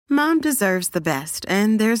Mom deserves the best,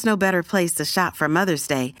 and there's no better place to shop for Mother's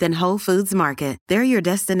Day than Whole Foods Market. They're your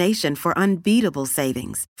destination for unbeatable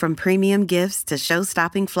savings, from premium gifts to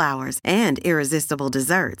show-stopping flowers and irresistible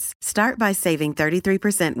desserts. Start by saving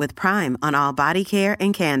 33% with Prime on all body care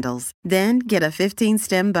and candles. Then get a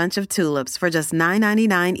 15-stem bunch of tulips for just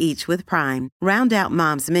 $9.99 each with Prime. Round out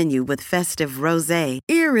Mom's menu with festive rosé,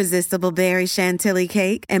 irresistible berry chantilly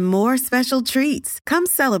cake, and more special treats. Come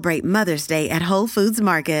celebrate Mother's Day at Whole Foods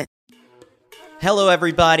Market. Hello,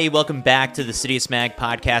 everybody. Welcome back to the Citius Mag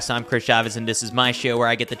podcast. I'm Chris Chavez, and this is my show where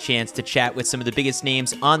I get the chance to chat with some of the biggest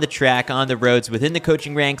names on the track, on the roads, within the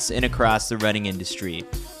coaching ranks, and across the running industry.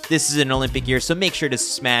 This is an Olympic year, so make sure to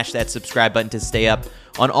smash that subscribe button to stay up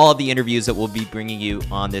on all of the interviews that we'll be bringing you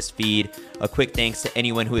on this feed. A quick thanks to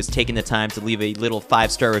anyone who has taken the time to leave a little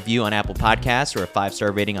 5-star review on Apple Podcasts or a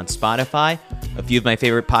 5-star rating on Spotify. A few of my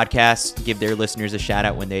favorite podcasts give their listeners a shout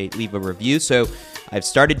out when they leave a review, so I've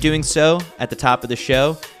started doing so at the top of the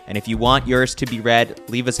show, and if you want yours to be read,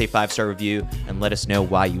 leave us a 5-star review and let us know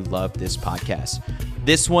why you love this podcast.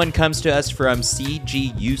 This one comes to us from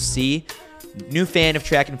CGUC. New fan of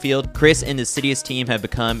track and field, Chris and the Citius team have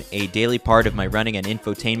become a daily part of my running and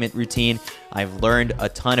infotainment routine. I've learned a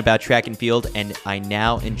ton about track and field, and I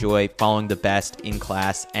now enjoy following the best in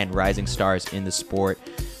class and rising stars in the sport.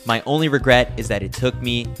 My only regret is that it took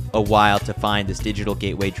me a while to find this digital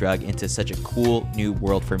gateway drug into such a cool new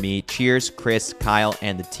world for me. Cheers, Chris, Kyle,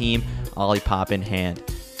 and the team. Ollie Pop in hand.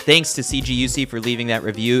 Thanks to CGUC for leaving that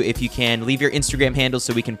review. If you can, leave your Instagram handle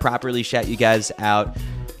so we can properly shout you guys out.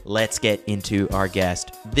 Let's get into our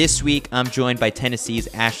guest. This week, I'm joined by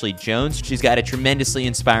Tennessee's Ashley Jones. She's got a tremendously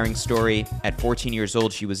inspiring story. At 14 years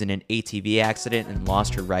old, she was in an ATV accident and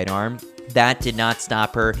lost her right arm. That did not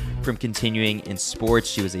stop her from continuing in sports.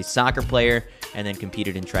 She was a soccer player and then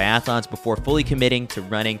competed in triathlons before fully committing to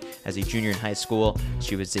running as a junior in high school.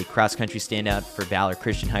 She was a cross-country standout for Valor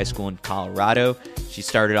Christian High School in Colorado. She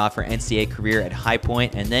started off her NCAA career at High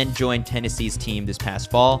Point and then joined Tennessee's team this past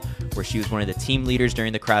fall, where she was one of the team leaders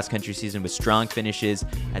during the cross-country season with strong finishes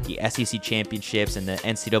at the SEC Championships and the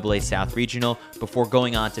NCAA South Regional before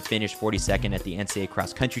going on to finish 42nd at the NCAA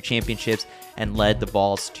Cross-Country Championships and led the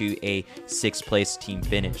Vols to a 6th place team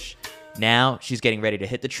finish. Now she's getting ready to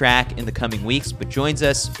hit the track in the coming weeks, but joins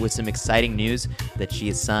us with some exciting news that she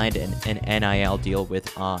has signed an NIL deal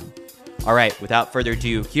with On. All right, without further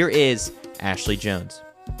ado, here is Ashley Jones.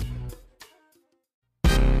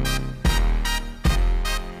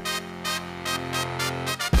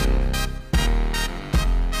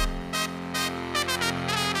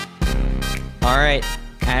 All right,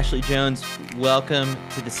 Ashley Jones, welcome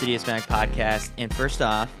to the Citius Mag podcast. And first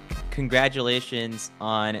off, congratulations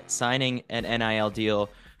on signing an NIL deal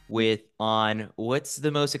with On. What's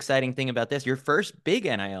the most exciting thing about this? Your first big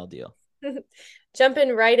NIL deal.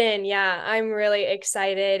 Jumping right in. Yeah, I'm really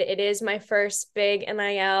excited. It is my first big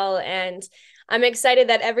NIL, and I'm excited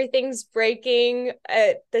that everything's breaking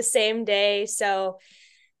at the same day. So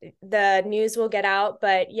the news will get out,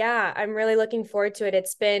 but yeah, I'm really looking forward to it.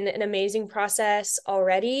 It's been an amazing process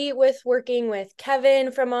already with working with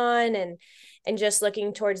Kevin from On and just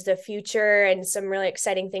looking towards the future and some really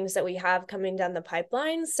exciting things that we have coming down the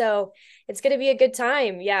pipeline. So it's going to be a good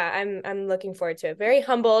time. Yeah, I'm looking forward to it. Very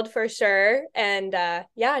humbled for sure. And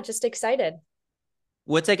yeah, just excited.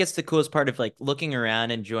 What's, I guess, the coolest part of like looking around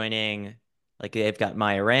and joining, like they've got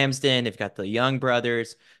Maya Ramsden, they've got the Young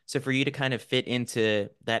brothers. So for you to kind of fit into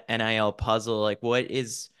that NIL puzzle, like what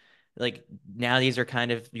is, like now these are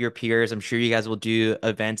kind of your peers. I'm sure you guys will do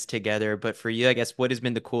events together, but for you, I guess, what has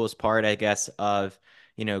been the coolest part, I guess, of,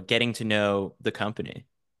 you know, getting to know the company?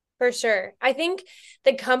 For sure. I think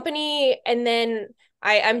the company, and then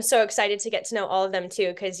I'm so excited to get to know all of them too,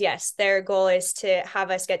 because yes, their goal is to have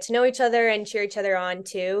us get to know each other and cheer each other on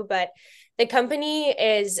too. But the company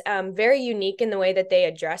is very unique in the way that they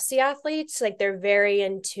address the athletes. Like they're very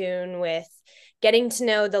in tune with getting to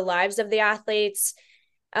know the lives of the athletes,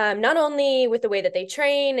 not only with the way that they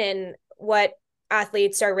train and what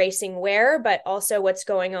athletes are racing where, but also what's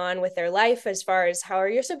going on with their life as far as how are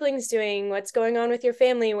your siblings doing, what's going on with your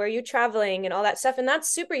family, where are you traveling, and all that stuff. And that's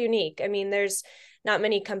super unique. I mean, there's not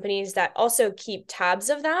many companies that also keep tabs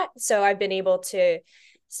of that. So I've been able to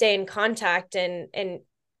stay in contact, and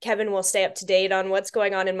Kevin will stay up to date on what's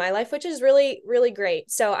going on in my life, which is really, really great.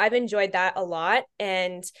 So I've enjoyed that a lot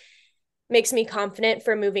and makes me confident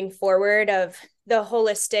for moving forward of the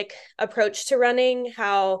holistic approach to running,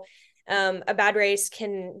 how a bad race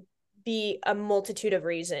can be a multitude of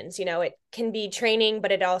reasons. It can be training,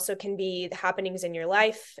 but it also can be happenings in your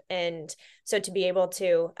life. And so to be able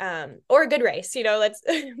to, or a good race, let's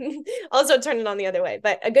also turn it on the other way,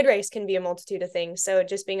 but a good race can be a multitude of things. So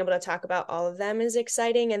just being able to talk about all of them is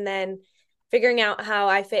exciting. And then figuring out how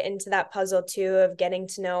I fit into that puzzle too, of getting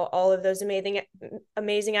to know all of those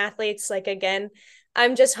amazing athletes. Like, again,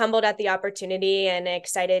 I'm just humbled at the opportunity and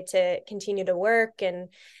excited to continue to work and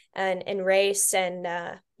race and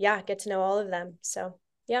get to know all of them. So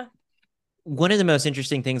yeah. One of the most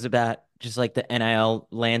interesting things about just like the NIL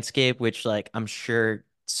landscape, which like I'm sure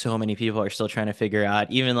so many people are still trying to figure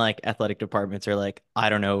out, even like athletic departments are like, I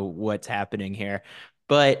don't know what's happening here.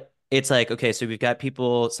 But it's like, okay, so we've got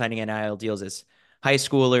people signing NIL deals as high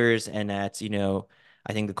schoolers, and that's,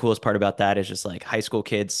 I think the coolest part about that is just like high school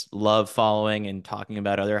kids love following and talking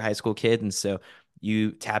about other high school kids. And so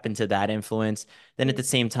you tap into that influence. Then at the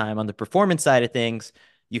same time, on the performance side of things,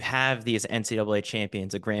 you have these NCAA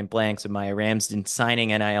champions, a Graham Blanks, a Maya Ramsden signing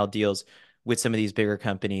NIL deals with some of these bigger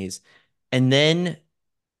companies. And then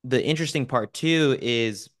the interesting part too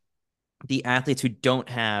is the athletes who don't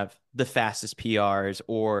have the fastest PRs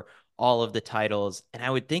or all of the titles. And I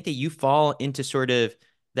would think that you fall into sort of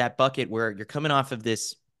that bucket where you're coming off of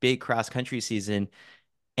this big cross country season,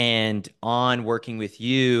 and On working with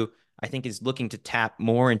you, I think is looking to tap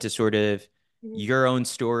more into sort of your own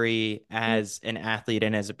story as an athlete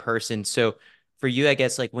and as a person. So for you, I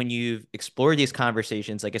guess, like when you've explored these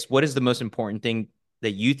conversations, I guess, what is the most important thing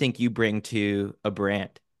that you think you bring to a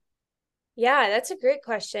brand? Yeah, that's a great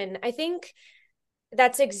question. I think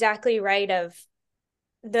that's exactly right, of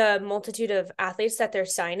the multitude of athletes that they're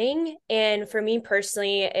signing. And for me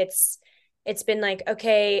personally, it's been like,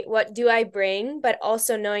 okay, what do I bring? But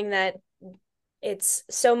also knowing that it's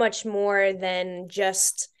so much more than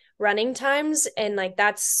just running times. And like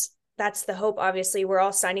that's the hope. Obviously, we're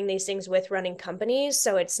all signing these things with running companies,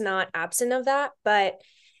 so it's not absent of that. But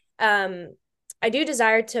I do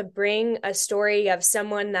desire to bring a story of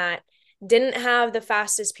someone that didn't have the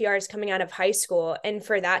fastest PRs coming out of high school, and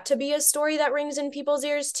for that to be a story that rings in people's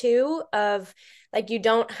ears too, of like, you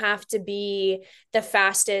don't have to be the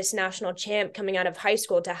fastest national champ coming out of high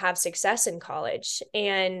school to have success in college.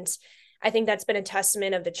 And I think that's been a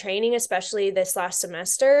testament of the training, especially this last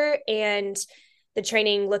semester, and the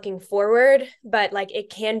training looking forward. But like,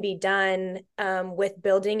 it can be done with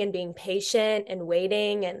building and being patient and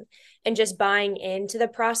waiting and just buying into the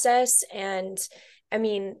process. And I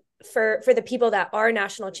mean, for the people that are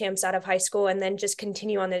national champs out of high school and then just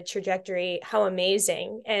continue on the trajectory, how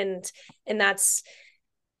amazing. And that's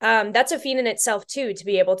a feat in itself too, to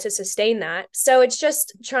be able to sustain that. So it's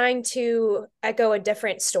just trying to echo a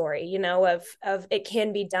different story, of it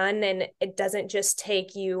can be done, and it doesn't just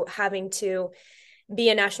take you having to be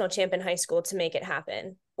a national champ in high school to make it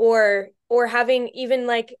happen, or having even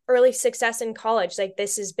like early success in college. Like,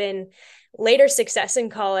 this has been later success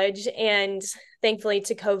in college, and thankfully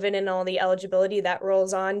to COVID and all the eligibility that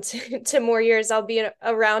rolls on to more years, I'll be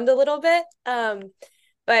around a little bit.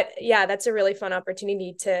 But yeah, that's a really fun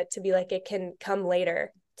opportunity to be like, it can come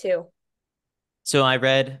later too. So I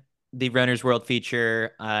read the Runner's World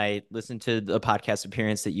feature. I listened to the podcast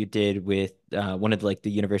appearance that you did with one of the, like the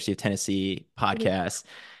University of Tennessee podcasts.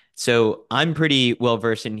 So I'm pretty well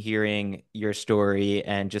versed in hearing your story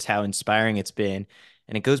and just how inspiring it's been.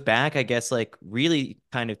 And it goes back, I guess, like really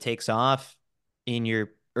kind of takes off in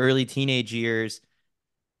your early teenage years.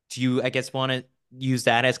 Do you, I guess, want to use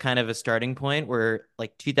that as kind of a starting point where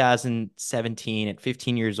like 2017 at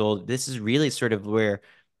 15 years old, this is really sort of where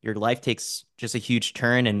your life takes just a huge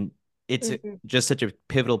turn, and it's just such a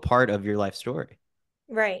pivotal part of your life story.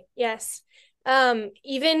 Right. Yes.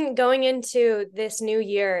 Even going into this new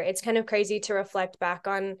year, it's kind of crazy to reflect back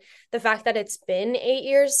on the fact that it's been 8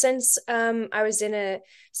 years since I was in a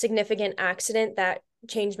significant accident that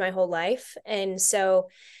changed my whole life. And so,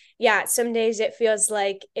 yeah, some days it feels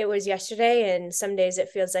like it was yesterday, and some days it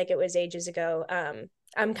feels like it was ages ago.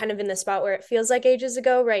 I'm kind of in the spot where it feels like ages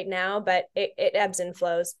ago right now, but it ebbs and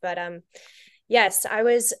flows. But yes, I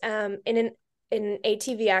was in an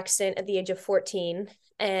ATV accident at the age of 14,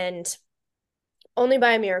 and only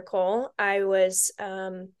by a miracle, I was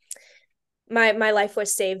my life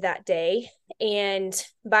was saved that day. And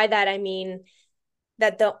by that I mean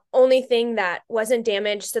that the only thing that wasn't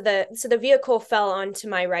damaged, so the vehicle fell onto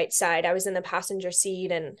my right side. I was in the passenger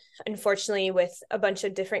seat, and unfortunately, with a bunch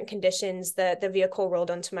of different conditions, the vehicle rolled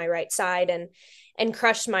onto my right side and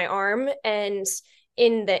crushed my arm. And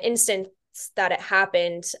in the instant that it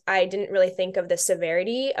happened, I didn't really think of the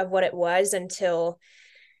severity of what it was until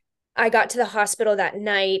I got to the hospital that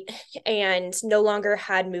night and no longer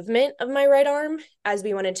had movement of my right arm as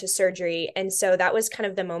we went into surgery. And so that was kind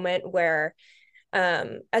of the moment where,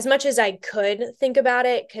 as much as I could think about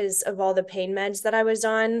it because of all the pain meds that I was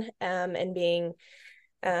on, and being,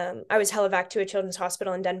 I was helivac to a children's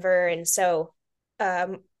hospital in Denver. And so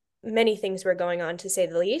um, many things were going on, to say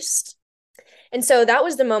the least. And so that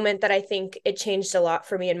was the moment that I think it changed a lot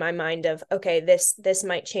for me in my mind of, okay, this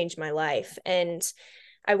might change my life. And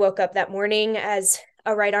I woke up that morning as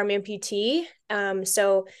a right arm amputee.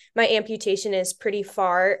 So my amputation is pretty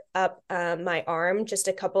far up my arm, just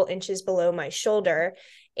a couple inches below my shoulder.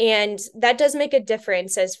 And that does make a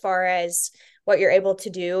difference as far as what you're able to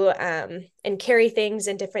do, and carry things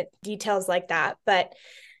and different details like that. But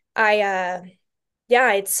yeah,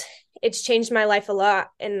 it's changed my life a lot.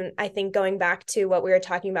 And I think going back to what we were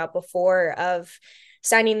talking about before of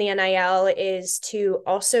signing the NIL is to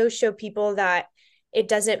also show people that it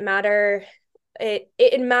doesn't matter.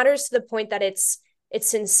 It matters to the point that it's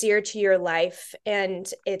sincere to your life, and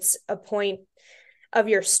it's a point of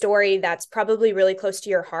your story that's probably really close to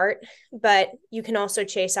your heart, but you can also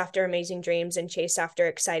chase after amazing dreams and chase after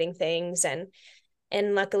exciting things.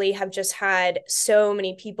 And luckily have just had so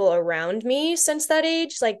many people around me since that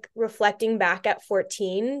age, like reflecting back at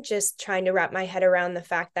 14, just trying to wrap my head around the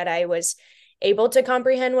fact that I was able to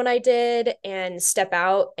comprehend what I did and step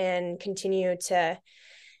out and continue to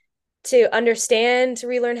understand, to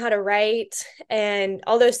relearn how to write and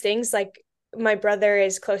all those things. Like my brother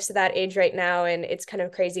is close to that age right now, and it's kind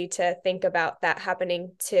of crazy to think about that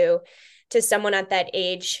happening to someone at that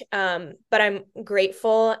age. But I'm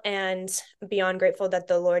grateful and beyond grateful that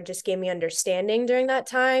the Lord just gave me understanding during that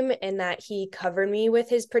time, and that he covered me with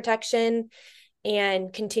his protection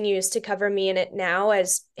and continues to cover me in it now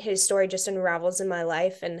as his story just unravels in my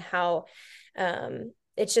life, and how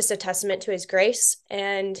it's just a testament to his grace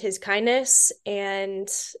and his kindness. And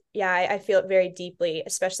yeah, I feel it very deeply,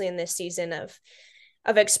 especially in this season of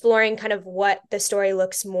exploring kind of what the story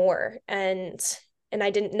looks more. And I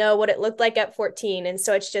didn't know what it looked like at 14. And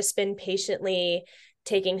so it's just been patiently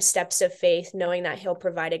taking steps of faith, knowing that he'll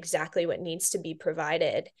provide exactly what needs to be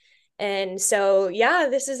provided. And so, yeah,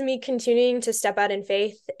 this is me continuing to step out in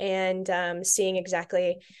faith and seeing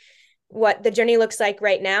exactly what the journey looks like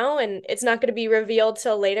right now. And it's not going to be revealed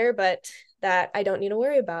till later, but that I don't need to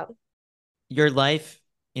worry about. Your life,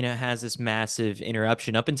 has this massive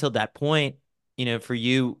interruption up until that point. For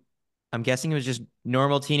you, I'm guessing it was just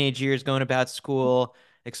normal teenage years, going about school,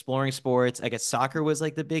 exploring sports. I guess soccer was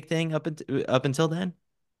like the big thing up until then.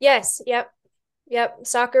 Yes. Yep. Yep.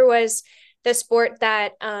 Soccer was the sport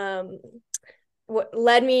that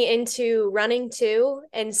led me into running too.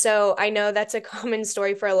 And so I know that's a common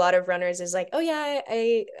story for a lot of runners, is like, oh yeah,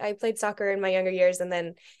 I played soccer in my younger years, and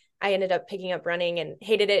then I ended up picking up running and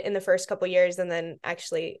hated it in the first couple years, and then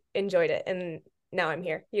actually enjoyed it. And now I'm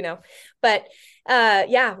here. But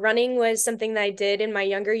yeah, running was something that I did in my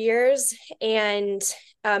younger years. And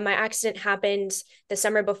my accident happened the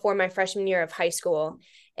summer before my freshman year of high school.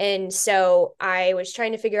 And so I was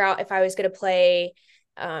trying to figure out if I was going to play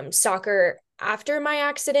soccer after my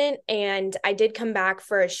accident. And I did come back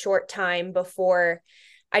for a short time before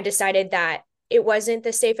I decided that it wasn't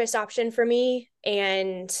the safest option for me.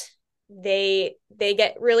 And they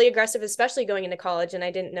get really aggressive, especially going into college. And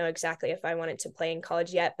I didn't know exactly if I wanted to play in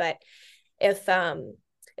college yet, but if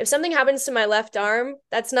something happens to my left arm,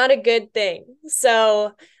 that's not a good thing.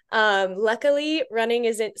 So luckily running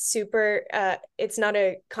isn't super it's not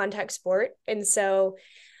a contact sport. And so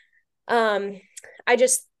um I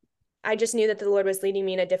just I just knew that the Lord was leading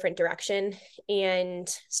me in a different direction, and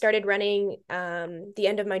started running the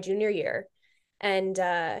end of my junior year. And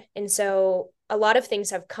so a lot of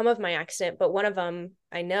things have come of my accident, but one of them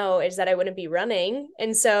I know is that I wouldn't be running.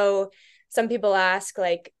 And so some people ask,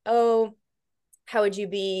 like, oh, how would you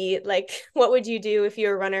be, like, what would you do if you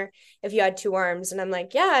were a runner if you had two arms? And I'm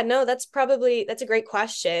like, yeah, no, that's a great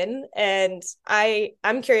question, and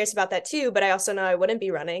I'm curious about that too, but I also know I wouldn't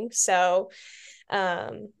be running. So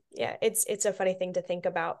yeah, it's a funny thing to think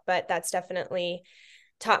about, but that's definitely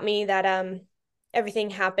taught me that everything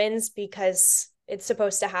happens because it's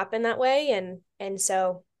supposed to happen that way. And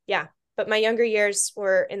so yeah, but my younger years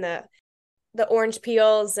were in the orange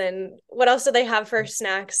peels, and what else do they have for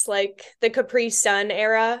snacks, like the Capri Sun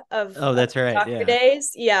era Oh, of that's right. soccer Yeah.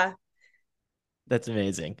 days. Yeah. That's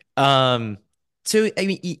amazing. So I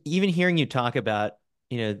mean, even hearing you talk about,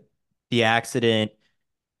 the accident,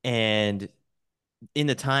 and in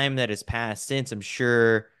the time that has passed since, I'm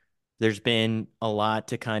sure there's been a lot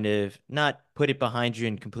to kind of not put it behind you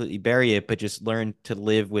and completely bury it, but just learn to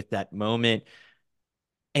live with that moment.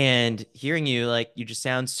 And hearing you, like, you just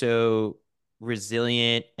sound so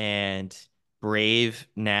resilient and brave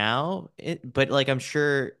now. But like, I'm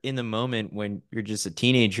sure in the moment when you're just a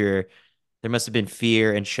teenager, there must have been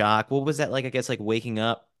fear and shock. What was that like? I guess like waking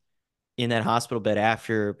up in that hospital bed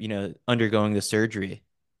after, undergoing the surgery.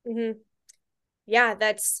 Hmm. Yeah,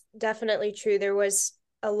 that's definitely true. There was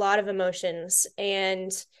a lot of emotions,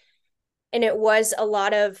 and it was a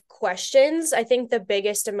lot of questions. I think the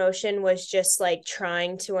biggest emotion was just like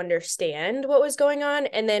trying to understand what was going on,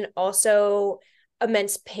 and then also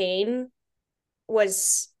immense pain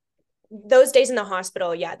was those days in the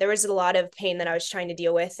hospital. Yeah, there was a lot of pain that I was trying to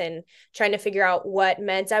deal with and trying to figure out what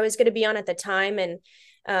meds I was going to be on at the time. And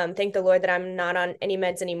thank the Lord that I'm not on any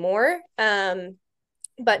meds anymore.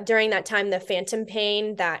 But during that time, the phantom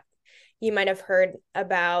pain that you might have heard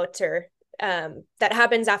about, or that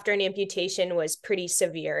happens after an amputation, was pretty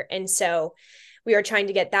severe. And so we are trying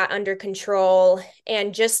to get that under control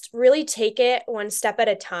and just really take it one step at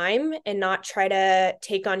a time and not try to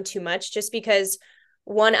take on too much, just because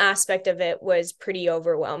one aspect of it was pretty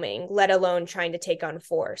overwhelming, let alone trying to take on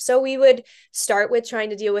four. So we would start with trying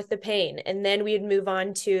to deal with the pain, and then we'd move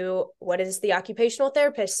on to what is the occupational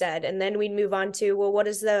therapist said, and then we'd move on to, well, what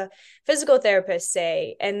does the physical therapist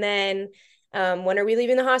say, and then when are we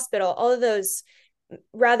leaving the hospital? All of those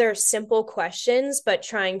rather simple questions, but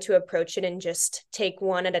trying to approach it and just take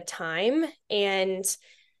one at a time. And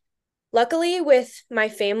luckily, with my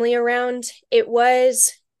family around, it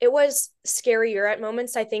was scarier at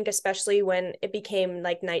moments, I think, especially when it became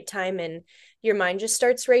like nighttime and your mind just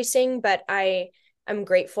starts racing. But I'm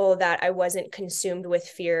grateful that I wasn't consumed with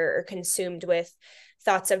fear or consumed with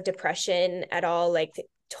thoughts of depression at all. Like,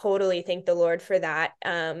 totally thank the Lord for that.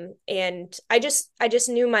 And I just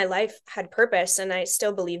knew my life had purpose, and I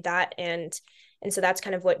still believe that. And so that's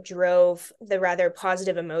kind of what drove the rather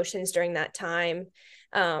positive emotions during that time,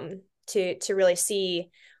 to really see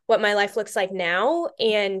what my life looks like now,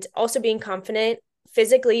 and also being confident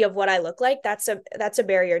physically of what I look like. That's a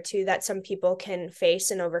barrier too that some people can face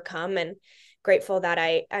and overcome. And grateful that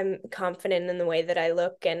I'm confident in the way that I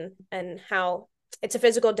look, and how it's a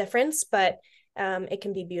physical difference, but it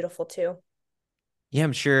can be beautiful too. Yeah,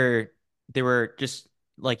 I'm sure there were just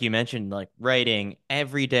like you mentioned, like writing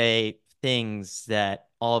everyday things that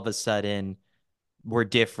all of a sudden were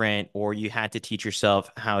different, or you had to teach yourself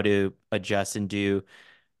how to adjust and do.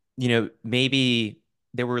 Maybe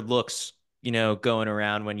there were looks, going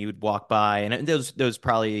around when you would walk by, and those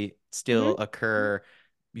probably still Mm-hmm. occur.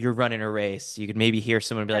 You're running a race. You could maybe hear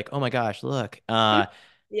someone be like, "Oh my gosh, look."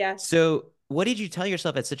 Yes. So what did you tell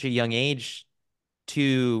yourself at such a young age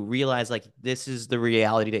to realize like this is the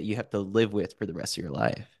reality that you have to live with for the rest of your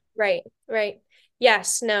life? Right, right.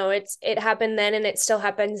 Yes, no, it happened then and it still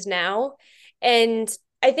happens now. And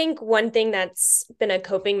I think one thing that's been a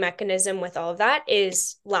coping mechanism with all of that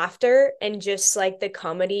is laughter, and just like the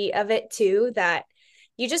comedy of it too, that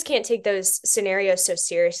you just can't take those scenarios so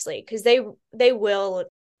seriously, because they will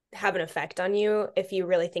have an effect on you if you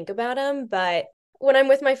really think about them. But when I'm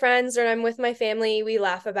with my friends or I'm with my family, we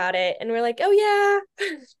laugh about it and we're like, "Oh yeah."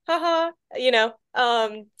 Haha,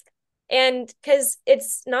 and because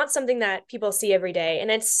it's not something that people see every day,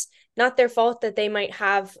 and it's not their fault that they might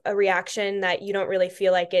have a reaction that you don't really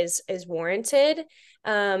feel like is warranted.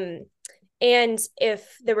 Um and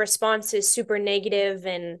if the response is super negative,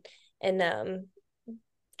 and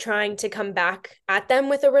trying to come back at them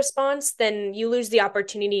with a response, then you lose the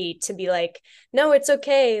opportunity to be like, no, it's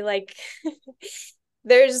okay. Like,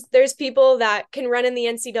 there's people that can run in the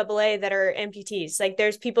NCAA that are amputees. Like,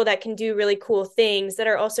 there's people that can do really cool things that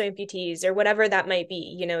are also amputees, or whatever that might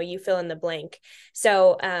be. You fill in the blank.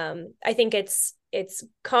 So I think it's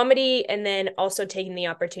comedy, and then also taking the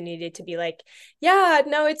opportunity to be like, yeah,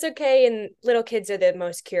 no, it's okay. And little kids are the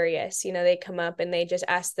most curious. They come up and they just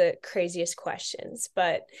ask the craziest questions,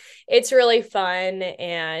 but it's really fun.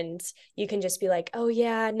 And you can just be like, oh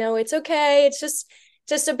yeah, no, it's okay. It's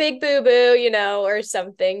just a big boo boo, or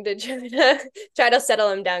something, to try to settle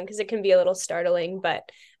them down, because it can be a little startling.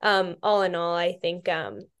 But all in all, I think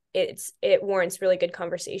it warrants really good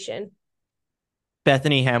conversation.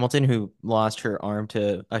 Bethany Hamilton, who lost her arm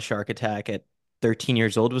to a shark attack at 13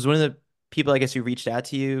 years old, was one of the people, I guess, who reached out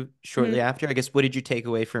to you shortly Mm-hmm. after. I guess, what did you take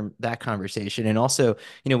away from that conversation? And also,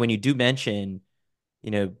 when you do mention,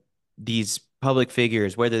 you know, these public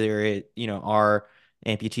figures, whether they're, are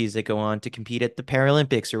amputees that go on to compete at the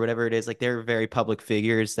Paralympics or whatever it is, like they're very public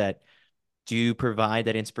figures that do provide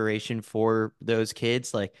that inspiration for those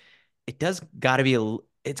kids. Like, it's got to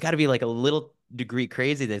be like a little degree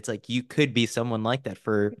crazy that it's like you could be someone like that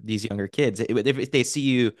for these younger kids. If they see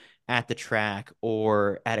you at the track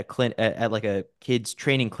or at a clinic, at like a kids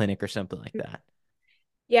training clinic or something like that.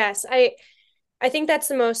 Yes, I think that's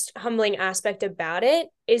the most humbling aspect about it,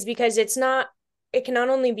 is because it can not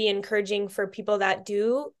only be encouraging for people that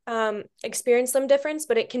do experience limb difference,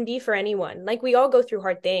 but it can be for anyone. Like, we all go through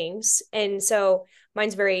hard things. And so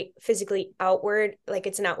mine's very physically outward, like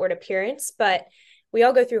it's an outward appearance, but we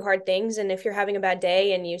all go through hard things. And if you're having a bad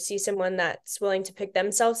day and you see someone that's willing to pick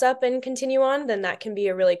themselves up and continue on, then that can be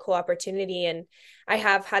a really cool opportunity. And I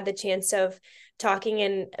have had the chance of talking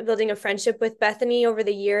and building a friendship with Bethany over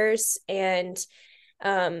the years. And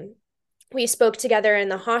we spoke together in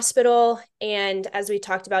the hospital. And as we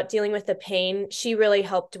talked about dealing with the pain, she really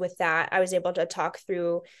helped with that. I was able to talk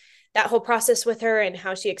through that whole process with her and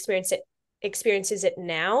how she experiences it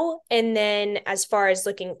now. And then as far as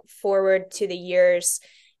looking forward to the years,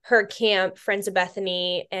 her camp, Friends of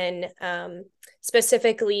Bethany, and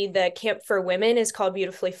specifically the camp for women is called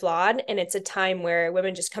Beautifully Flawed. And it's a time where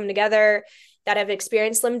women just come together that have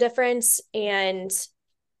experienced limb difference, and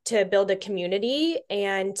to build a community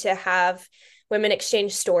and to have women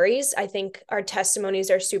exchange stories. I think our testimonies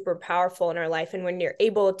are super powerful in our life. And when you're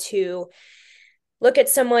able to look at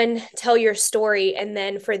someone, tell your story, and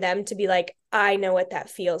then for them to be like, I know what that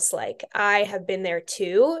feels like, I have been there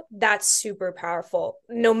too, that's super powerful,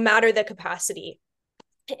 no matter the capacity.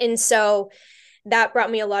 And so that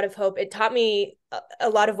brought me a lot of hope. It taught me a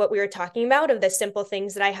lot of what we were talking about, of the simple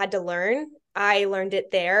things that I had to learn. I learned it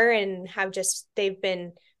there, and they've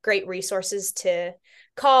been great resources to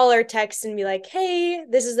call or text and be like, hey,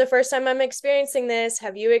 this is the first time I'm experiencing this.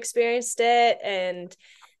 Have you experienced it? And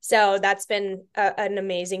so that's been an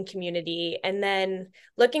amazing community. And then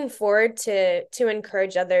looking forward to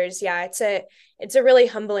encourage others. Yeah, it's a really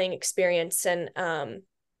humbling experience. And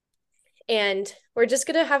we're just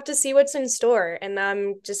going to have to see what's in store. And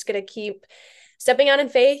I'm just going to keep stepping out in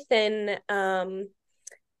faith and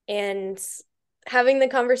having the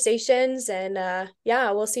conversations, and yeah,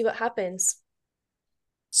 we'll see what happens.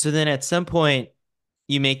 So then at some point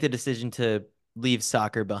you make the decision to leave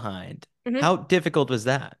soccer behind. Mm-hmm. How difficult was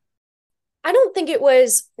that? I don't think it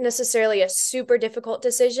was necessarily a super difficult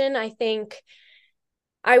decision. I think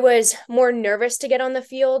I was more nervous to get on the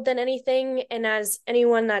field than anything. And as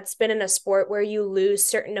anyone that's been in a sport where you lose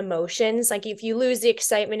certain emotions, like if you lose the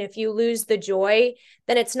excitement, if you lose the joy,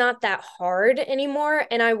 then it's not that hard anymore.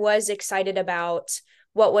 And I was excited about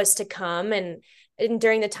what was to come. And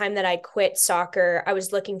during the time that I quit soccer, I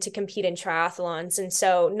was looking to compete in triathlons. And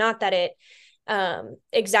so not that it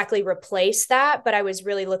exactly replaced that, but I was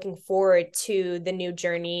really looking forward to the new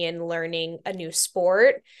journey and learning a new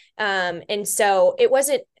sport. And so it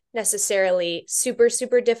wasn't necessarily super,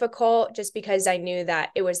 super difficult, just because I knew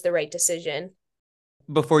that it was the right decision.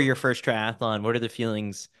 Before your first triathlon, what are the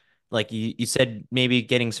feelings? Like you said, maybe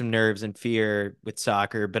getting some nerves and fear with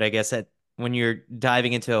soccer, but I guess that when you're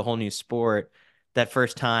diving into a whole new sport, that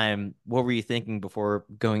first time, what were you thinking before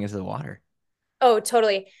going into the water? Oh,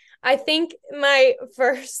 totally. I think my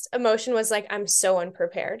first emotion was like, I'm so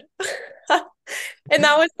unprepared. And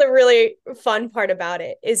that was the really fun part about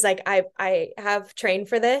it, is like I have trained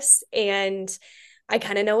for this, and I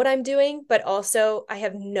kind of know what I'm doing, but also I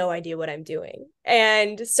have no idea what I'm doing.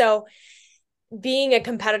 And so being a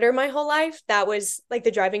competitor my whole life, that was like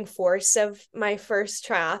the driving force of my first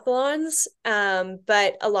triathlons.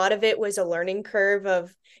 But a lot of it was a learning curve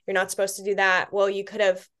of, you're not supposed to do that. Well, you could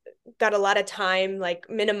have got a lot of time like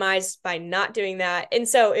minimized by not doing that. And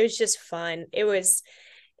so it was just fun. It was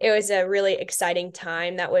a really exciting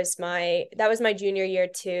time. That was my junior year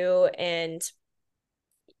too. And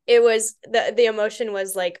it was the emotion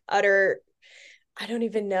was like utter, I don't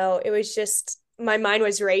even know. It was just, my mind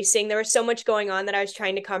was racing. There was so much going on that I was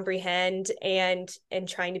trying to comprehend, and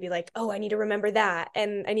trying to be like, oh, I need to remember that,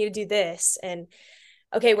 and I need to do this, and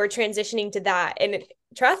okay, we're transitioning to that. And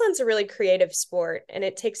triathlon's a really creative sport, and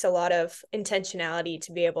it takes a lot of intentionality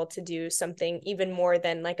to be able to do something even more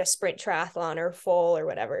than like a sprint triathlon or full or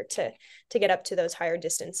whatever, to get up to those higher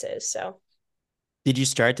distances. So Did you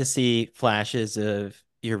start to see flashes of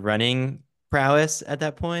your running prowess at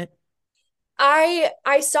that point?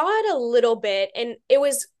 I saw it a little bit, and it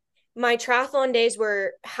was, my triathlon days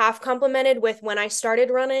were half complemented with when I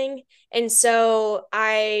started running. And so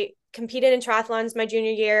I competed in triathlons my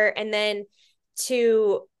junior year, and then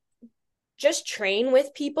to just train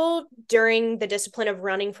with people during the discipline of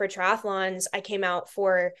running for triathlons, I came out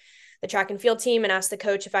for the track and field team and asked the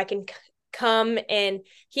coach if I can come. And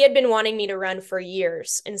he had been wanting me to run for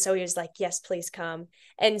years. And so he was like, yes, please come.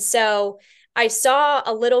 And so I saw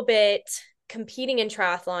a little bit competing in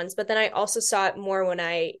triathlons, but then I also saw it more when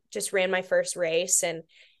I just ran my first race, and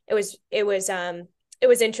it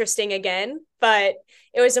was interesting again, but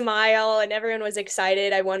it was a mile and everyone was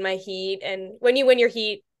excited. I won my heat. And when you win your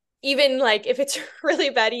heat, even like if it's really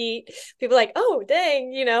bad heat, people are like, oh,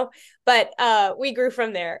 dang, but we grew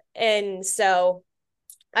from there. And so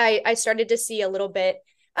I started to see a little bit,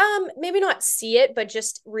 maybe not see it, but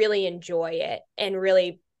just really enjoy it and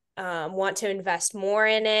really want to invest more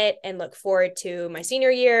in it and look forward to my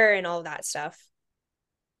senior year and all of that stuff.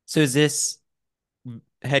 So is this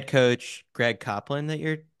head coach Greg Copland that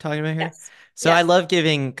you're talking about here? Yes. So I Yes. love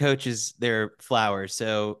giving coaches their flowers.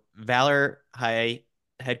 So Valor High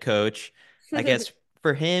head coach, I guess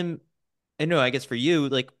for him, and no, I guess for you,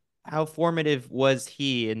 like how formative was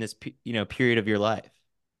he in this period of your life?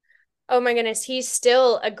 Oh my goodness, he's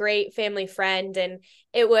still a great family friend. And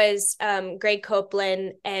it was Greg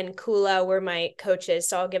Copeland and Kula were my coaches.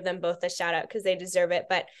 So I'll give them both a shout out because they deserve it.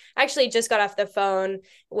 But I actually just got off the phone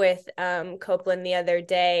with Copeland the other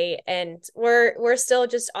day, and we're still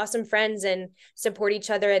just awesome friends and support each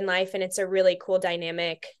other in life. And it's a really cool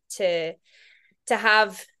dynamic to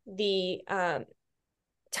have the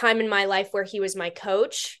time in my life where he was my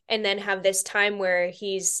coach, and then have this time where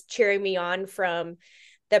he's cheering me on from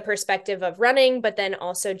the perspective of running, but then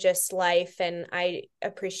also just life. And I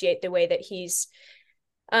appreciate the way that he's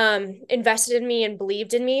invested in me and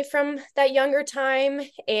believed in me from that younger time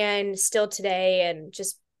and still today. And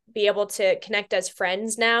just be able to connect as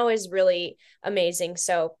friends now is really amazing.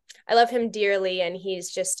 So I love him dearly, and he's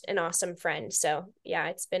just an awesome friend. So yeah,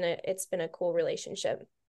 it's been a cool relationship.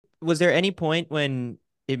 Was there any point when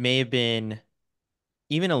it may have been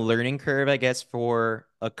even a learning curve, I guess, for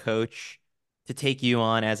a coach to take you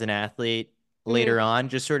on as an athlete Mm-hmm. later on?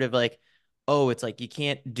 Just sort of like, oh, it's like you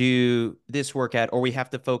can't do this workout, or we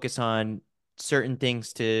have to focus on certain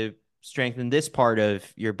things to strengthen this part of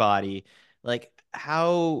your body. Like,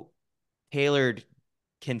 how tailored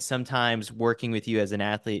can sometimes working with you as an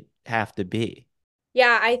athlete have to be?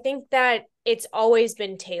 Yeah, I think that it's always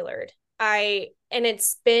been tailored. And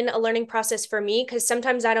it's been a learning process for me because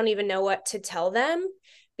sometimes I don't even know what to tell them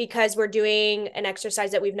because we're doing an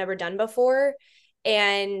exercise that we've never done before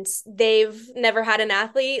and they've never had an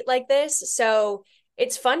athlete like this. So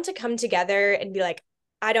it's fun to come together and be like,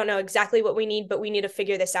 I don't know exactly what we need, but we need to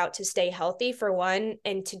figure this out to stay healthy for one,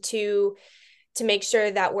 and to two, to make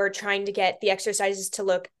sure that we're trying to get the exercises to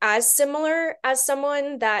look as similar as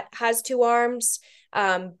someone that has two arms.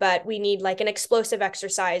 But we need like an explosive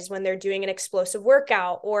exercise when they're doing an explosive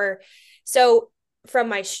workout. Or so from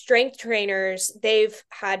my strength trainers, they've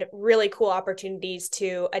had really cool opportunities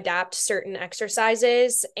to adapt certain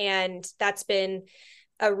exercises. And that's been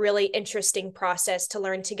a really interesting process to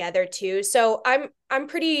learn together too. So I'm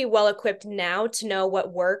pretty well equipped now to know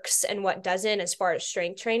what works and what doesn't as far as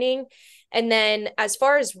strength training. And then as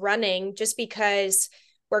far as running, just because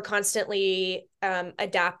we're constantly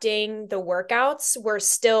adapting the workouts, we're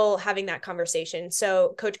still having that conversation.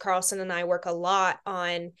 So Coach Carlson and I work a lot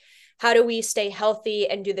on how do we stay healthy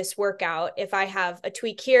and do this workout. If I have a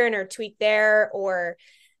tweak here and a tweak there, or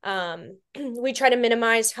we try to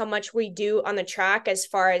minimize how much we do on the track as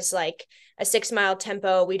far as like a 6 mile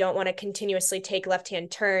tempo. We don't want to continuously take left-hand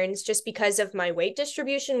turns just because of my weight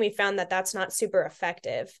distribution. We found that that's not super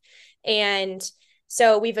effective. And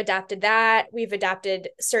so we've adapted that. We've adapted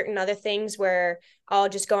certain other things where I'll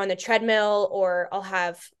just go on the treadmill or I'll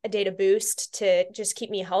have a data boost to just keep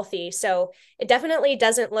me healthy. So it definitely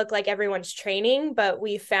doesn't look like everyone's training, but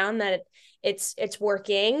we found that it's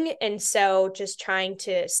working. And so just trying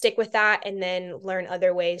to stick with that and then learn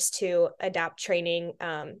other ways to adapt training.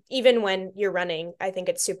 Even when you're running, I think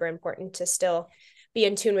it's super important to still be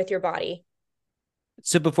in tune with your body.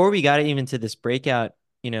 So before we got even to this breakout,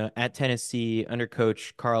 at Tennessee under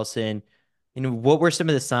Coach Carlson, what were some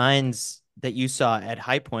of the signs that you saw at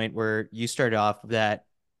High Point where you started off that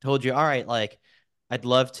told you, all right, like I'd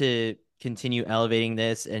love to continue elevating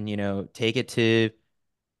this and, take it to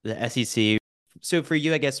the SEC. So for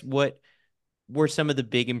you, I guess, what were some of the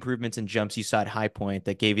big improvements and jumps you saw at High Point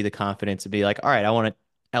that gave you the confidence to be like, all right, I want to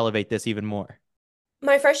elevate this even more?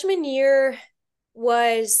 My freshman year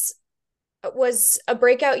was was a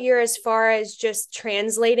breakout year as far as just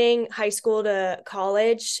translating high school to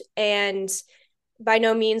college. And by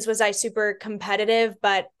no means was I super competitive,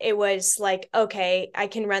 but it was like, okay, I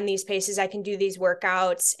can run these paces, I can do these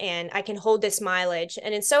workouts, and I can hold this mileage.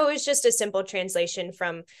 And so it was just a simple translation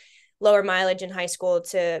from lower mileage in high school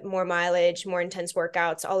to more mileage, more intense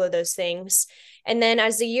workouts, all of those things. And then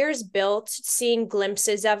as the years built, seeing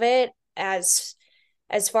glimpses of it as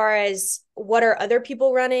far as what are other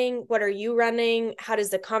people running? What are you running? How does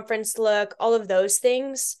the conference look? All of those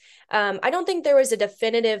things. I don't think there was a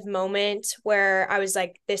definitive moment where I was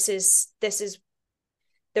like, this is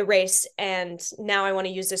the race, and now I want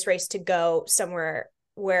to use this race to go somewhere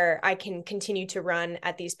where I can continue to run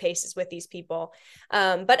at these paces with these people.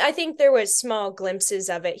 But I think there was small glimpses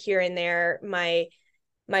of it here and there. My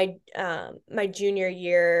junior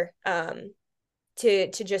year, to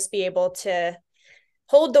just be able to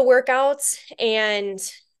hold the workouts, and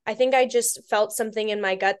I think I just felt something in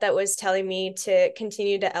my gut that was telling me to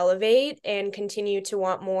continue to elevate and continue to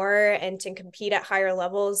want more and to compete at higher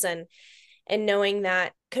levels, and knowing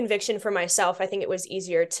that conviction for myself, I think it was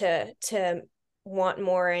easier to want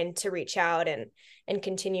more and to reach out and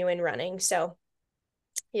continue in running. So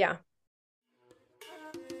yeah.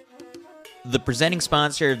 The presenting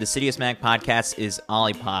sponsor of the City of Smack podcast is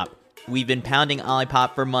Olipop. We've been pounding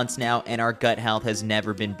Olipop for months now, and our gut health has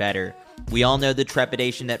never been better. We all know the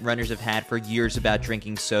trepidation that runners have had for years about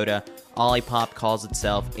drinking soda. Olipop calls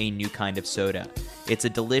itself a new kind of soda. It's a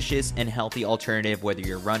delicious and healthy alternative whether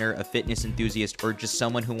you're a runner, a fitness enthusiast, or just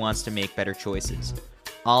someone who wants to make better choices.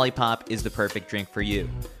 Olipop is the perfect drink for you.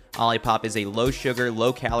 Olipop is a low-sugar,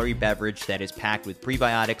 low-calorie beverage that is packed with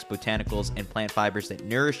prebiotics, botanicals, and plant fibers that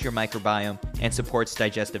nourish your microbiome and supports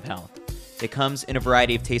digestive health. It comes in a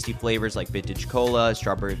variety of tasty flavors like vintage cola,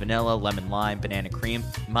 strawberry vanilla, lemon lime, banana cream.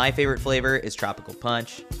 My favorite flavor is tropical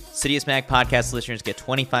punch. City of Smack podcast listeners get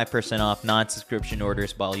 25% off non-subscription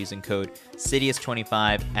orders while using code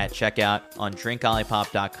CITIUS25 at checkout on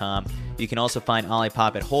drinkolipop.com. You can also find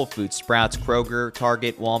Olipop at Whole Foods, Sprouts, Kroger,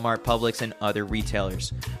 Target, Walmart, Publix, and other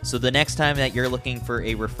retailers. So the next time that you're looking for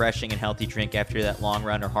a refreshing and healthy drink after that long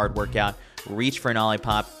run or hard workout, reach for an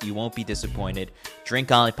Olipop. You won't be disappointed.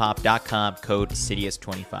 Drinkolipop.com, code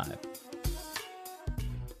CITIUS25.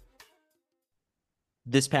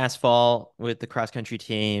 This past fall with the cross-country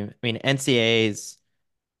team, I mean, NCAAs,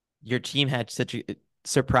 your team had such a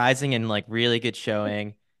surprising and like really good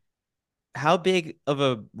showing. How big of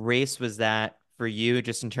a race was that for you,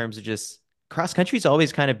 just in terms of just cross-country's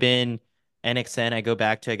always kind of been NXN. I go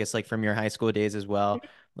back to, I guess, like from your high school days as well,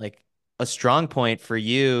 like a strong point for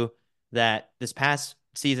you that this past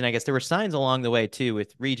season, I guess there were signs along the way too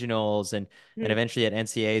with regionals and eventually at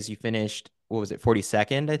NCAAs you finished, what was it,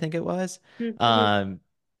 42nd, I think it was.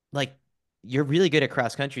 Like you're really good at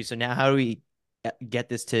cross country. So now how do we get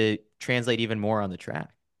this to translate even more on the track?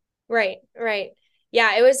 Right.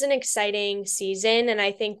 Yeah, it was an exciting season. And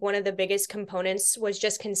I think one of the biggest components was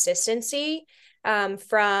just consistency,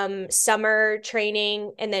 from summer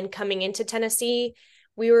training and then coming into Tennessee.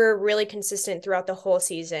 We were really consistent throughout the whole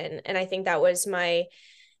season. And I think that was my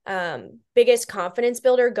biggest confidence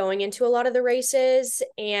builder going into a lot of the races.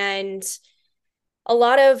 And a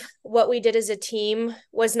lot of what we did as a team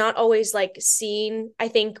was not always like seen. I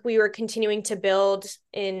think we were continuing to build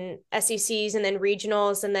in SECs and then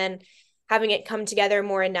regionals, and then having it come together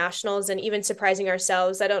more in nationals, and even surprising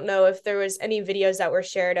ourselves. I don't know if there was any videos that were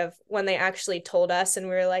shared of when they actually told us and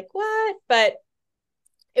we were like, what? But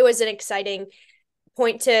it was an exciting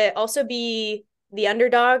point to also be the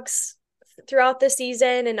underdogs throughout the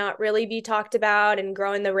season and not really be talked about, and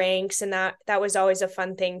growing the ranks. And that was always a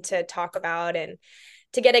fun thing to talk about and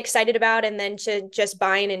to get excited about. And then to just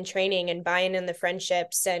buy in training and buy in the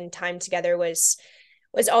friendships and time together was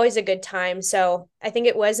always a good time. So I think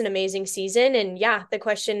it was an amazing season. And yeah, the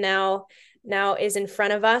question now is in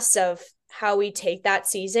front of us of how we take that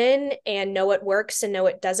season and know what works and know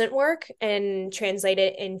what doesn't work and translate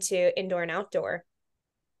it into indoor and outdoor.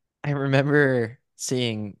 I remember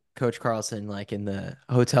seeing Coach Carlson like in the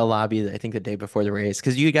hotel lobby, I think the day before the race,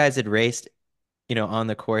 because you guys had raced, on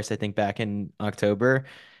the course, I think back in October,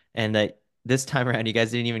 and that this time around you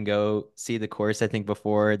guys didn't even go see the course, I think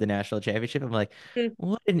before the national championship. I'm like,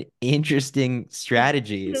 what an interesting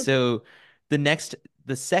strategy. So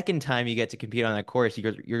the second time you get to compete on that course,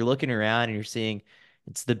 you're looking around and you're seeing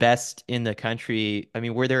it's the best in the country. I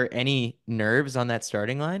mean, were there any nerves on that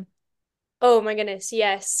starting line? Oh my goodness,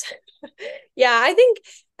 yes. Yeah, I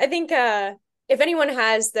think if anyone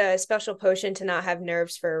has the special potion to not have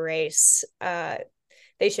nerves for a race,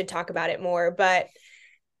 they should talk about it more. But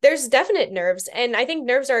there's definite nerves, and I think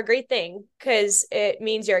nerves are a great thing because it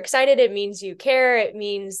means you're excited, it means you care, it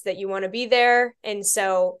means that you want to be there. And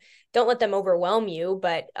so don't let them overwhelm you.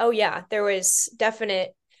 But oh yeah, there was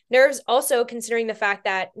definite nerves, also considering the fact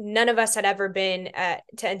that none of us had ever been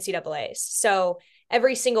to NCAAs. So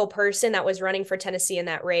every single person that was running for Tennessee in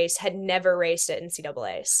that race had never raced at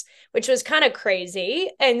NCAAs, which was kind of crazy.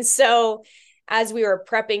 And so as we were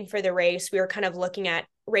prepping for the race, we were kind of looking at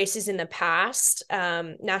races in the past,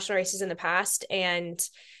 national races in the past, and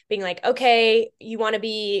being like, okay, you want to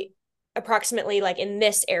be approximately like in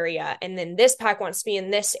this area, and then this pack wants to be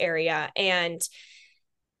in this area, and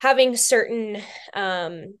having certain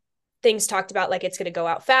things talked about, like it's going to go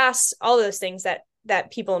out fast, all those things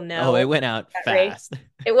that people Oh, it know. went out That race, fast.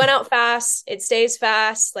 it went out fast, it stays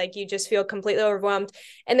fast, like you just feel completely overwhelmed.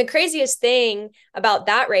 And the craziest thing about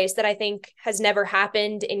that race that I think has never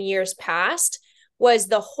happened in years past was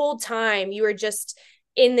the whole time you were just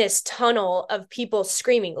in this tunnel of people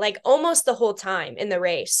screaming, like almost the whole time in the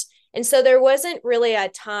race. And so there wasn't really a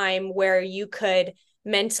time where you could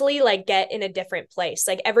mentally like get in a different place.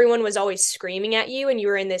 Like everyone was always screaming at you and you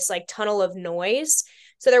were in this like tunnel of noise.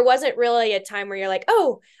 So there wasn't really a time where you're like,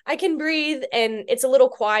 oh, I can breathe and it's a little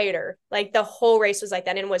quieter. Like the whole race was like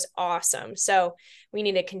that and it was awesome. So we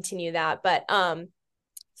need to continue that, but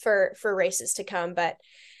for races to come. But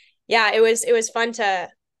yeah, it was fun to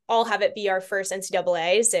all have it be our first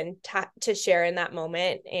NCAAs and to share in that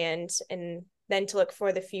moment, and then to look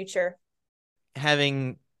for the future.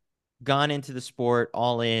 Having gone into the sport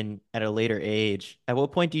all in at a later age, at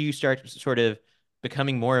what point do you start sort of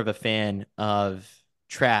becoming more of a fan of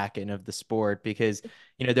track and of the sport? Because,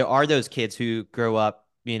 there are those kids who grow up,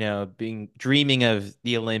 being dreaming of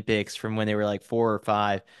the Olympics from when they were like 4 or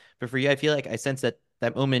 5. But for you, I feel like I sense that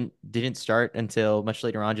that moment didn't start until much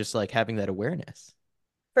later on, just like having that awareness.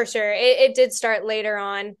 For sure. It did start later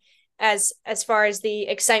on, as far as the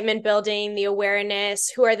excitement building, the awareness,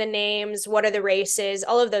 who are the names, what are the races,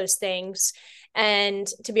 all of those things. And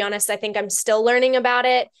to be honest, I think I'm still learning about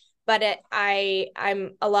it, but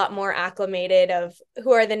I'm a lot more acclimated of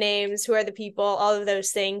who are the names, who are the people, all of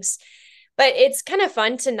those things. But it's kind of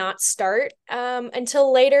fun to not start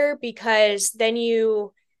until later, because then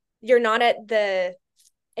you're not at the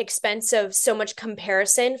expense of so much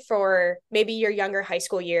comparison for maybe your younger high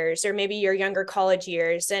school years or maybe your younger college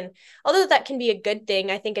years. And although that can be a good thing,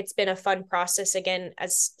 I think it's been a fun process, again,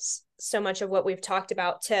 as so much of what we've talked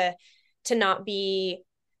about, to not be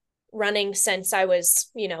running since I was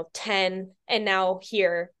 10, and now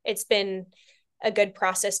here. It's been a good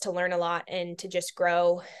process to learn a lot and to just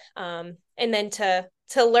grow, and then to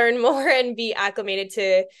learn more and be acclimated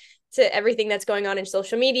to everything that's going on in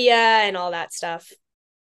social media and all that stuff.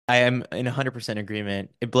 I am in 100% agreement.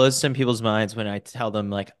 It blows some people's minds when I tell them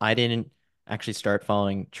like I didn't actually start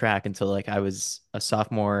following track until like I was a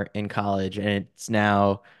sophomore in college, and it's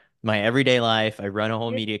now my everyday life. I run a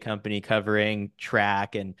whole media company covering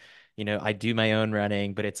track, and I do my own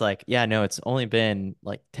running, but it's like, yeah, no, it's only been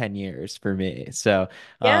like 10 years for me. So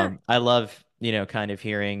Yeah. I love, kind of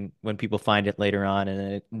hearing when people find it later on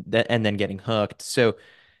and then getting hooked. So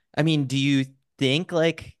I mean, do you think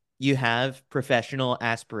like you have professional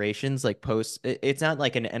aspirations like post it's not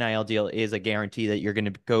like an NIL deal is a guarantee that you're going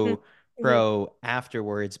to go Mm-hmm. pro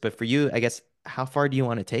afterwards, but for you, I guess how far do you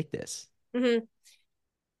want to take this? Mm-hmm.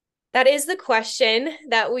 That is the question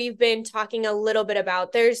that we've been talking a little bit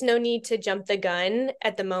about. There's no need to jump the gun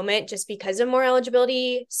at the moment just because of more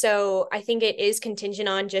eligibility. So I think it is contingent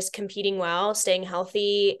on just competing well, staying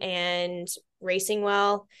healthy, and racing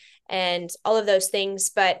well, and all of those things.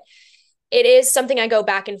 But it is something I go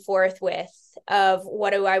back and forth with, of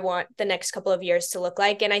what do I want the next couple of years to look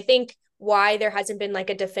like. And I think why there hasn't been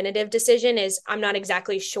like a definitive decision is I'm not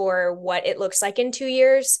exactly sure what it looks like in 2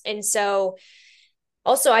 years. And so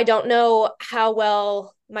also, I don't know how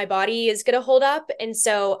well my body is going to hold up. And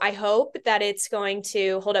so I hope that it's going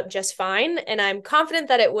to hold up just fine. And I'm confident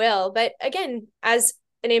that it will. But again, as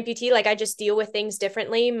an amputee, like I just deal with things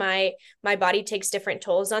differently. My body takes different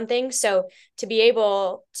tolls on things. So to be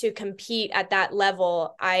able to compete at that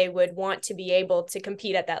level, I would want to be able to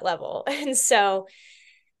compete at that level. And so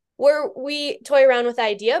we toy around with the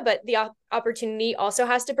idea, but the opportunity also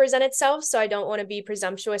has to present itself. So I don't want to be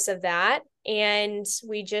presumptuous of that. And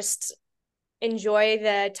we just enjoy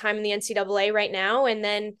the time in the NCAA right now. And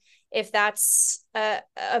then if that's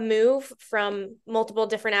a move from multiple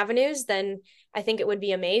different avenues, then I think it would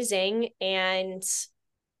be amazing. And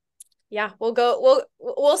yeah,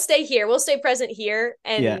 we'll stay here. We'll stay present here,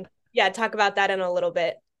 Yeah. and yeah, talk about that in a little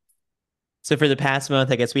bit. So for the past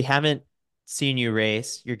month, I guess we haven't seen you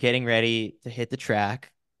race. You're getting ready to hit the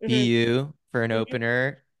track. Mm-hmm. BU for an Mm-hmm.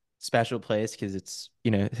 opener, special place because it's,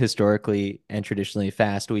 historically and traditionally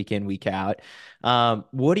fast week in, week out.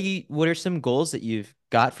 What are some goals that you've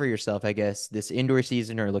got for yourself, I guess, this indoor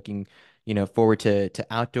season or looking, forward to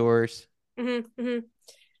outdoors? Mm-hmm. Mm-hmm.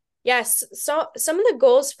 Yes. So some of the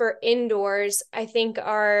goals for indoors, I think,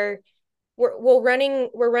 are we're running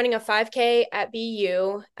a 5K at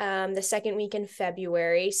BU the second week in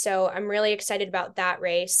February. So I'm really excited about that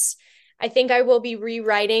race. I think I will be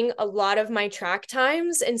rewriting a lot of my track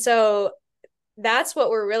times. And so that's what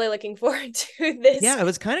we're really looking forward to this Yeah, I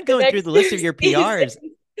was kind of the going through next the list two of your PRs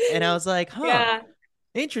seasons. and I was like, huh, Yeah.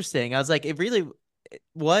 interesting. I was like, it really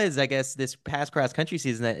was, I guess, this past cross country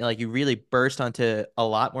season that like you really burst onto a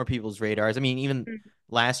lot more people's radars. I mean, even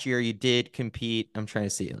last year you did compete. I'm trying to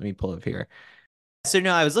see. Let me pull up here. So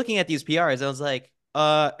no, I was looking at these PRs. I was like,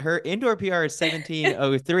 her indoor PR is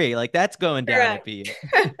 17:03. Like that's going down at Correct.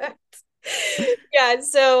 BU. Yeah,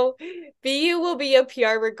 so BU will be a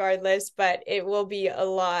PR regardless, but it will be a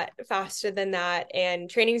lot faster than that. And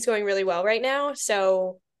training is going really well right now.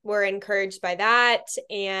 So we're encouraged by that.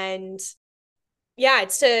 And yeah,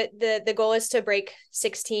 it's to the goal is to break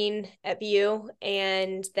 16 at BU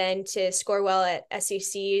and then to score well at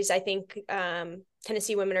SECs. I think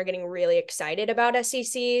Tennessee women are getting really excited about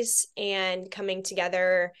SECs and coming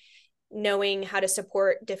together, knowing how to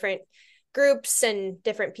support different groups and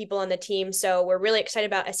different people on the team. So we're really excited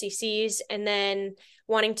about SECs and then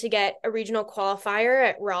wanting to get a regional qualifier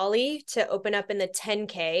at Raleigh to open up in the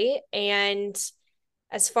 10K. And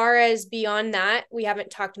as far as beyond that, we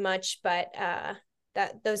haven't talked much, but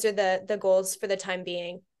that those are the goals for the time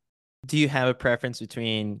being. Do you have a preference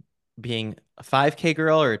between being a 5K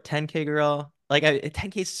girl or a 10K girl? Like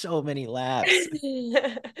 10K is so many laps.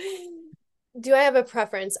 Do I have a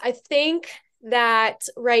preference? I think that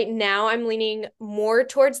right now I'm leaning more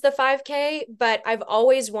towards the 5K, but I've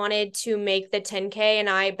always wanted to make the 10K and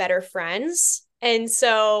I better friends. And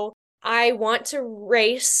so I want to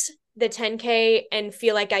race the 10K and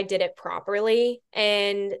feel like I did it properly.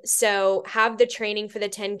 And so have the training for the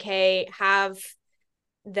 10K, have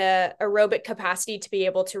the aerobic capacity to be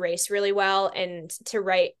able to race really well and to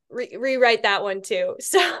rewrite that one too.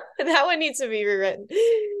 So that one needs to be rewritten.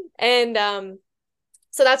 And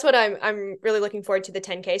so that's what I'm really looking forward to the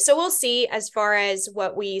 10K. So we'll see as far as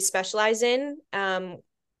what we specialize in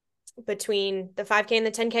between the 5K and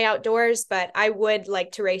the 10K outdoors, but I would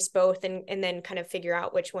like to race both and then kind of figure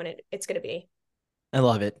out which one it's going to be. I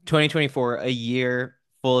love it. 2024, a year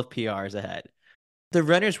full of PRs ahead. The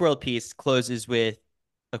Runner's World piece closes with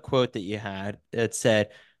a quote that you had that said,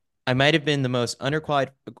 I might have been the most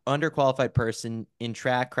underqualified person in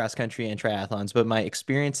track, cross country, and triathlons, but my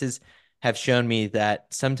experiences have shown me that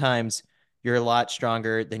sometimes you're a lot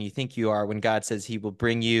stronger than you think you are when God says he will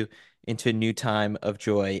bring you into a new time of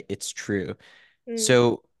joy. It's true.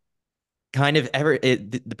 So kind of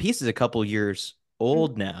the piece is a couple years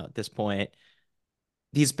old now at this point.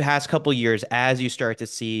 These past couple years, as you start to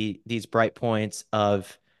see these bright points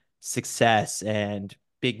of success and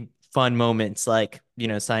big fun moments like,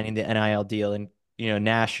 signing the NIL deal and,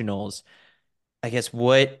 nationals, I guess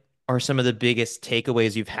what are some of the biggest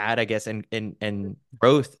takeaways you've had, I guess, and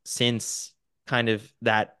growth since kind of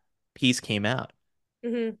that piece came out?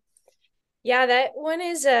 Mm-hmm. Yeah, that one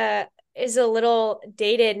is a little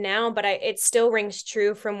dated now, but it still rings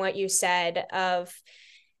true from what you said of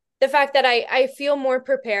the fact that I feel more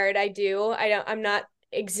prepared. I do. I'm not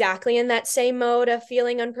exactly in that same mode of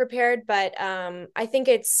feeling unprepared, but I think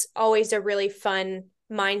it's always a really fun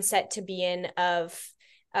mindset to be in of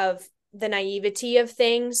the naivety of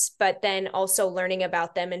things, but then also learning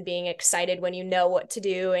about them and being excited when you know what to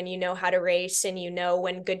do and you know how to race and you know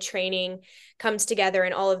when good training comes together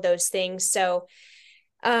and all of those things. So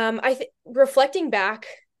reflecting back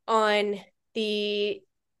on the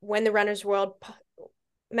when the Runner's World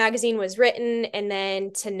magazine was written and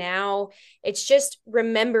then to now, it's just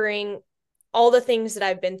remembering all the things that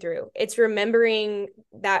I've been through. It's remembering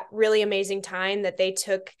that really amazing time that they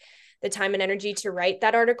took the time and energy to write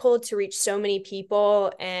that article to reach so many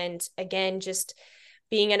people. And again, just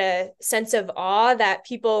being in a sense of awe that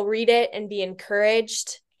people read it and be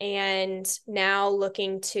encouraged. And now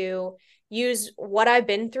looking to use what I've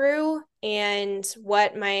been through and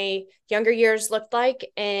what my younger years looked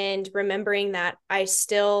like, and remembering that I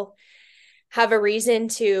still have a reason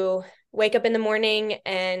to wake up in the morning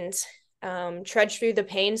and trudge through the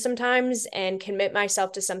pain sometimes and commit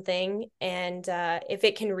myself to something. And if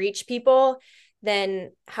it can reach people,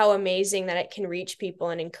 then how amazing that it can reach people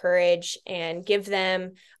and encourage and give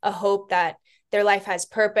them a hope that their life has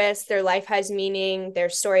purpose, their life has meaning, their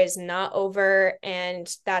story is not over. And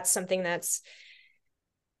that's something that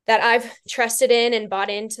I've trusted in and bought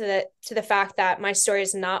into the fact that my story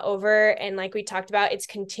is not over. And like we talked about, it's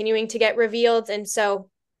continuing to get revealed. And so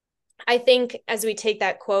I think as we take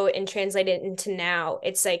that quote and translate it into now,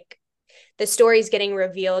 it's like the story's getting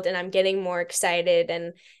revealed and I'm getting more excited.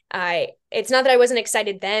 And it's not that I wasn't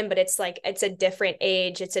excited then, but it's like, it's a different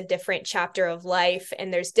age. It's a different chapter of life.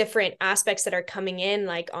 And there's different aspects that are coming in,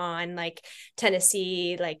 like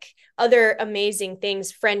Tennessee, like other amazing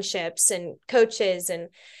things, friendships and coaches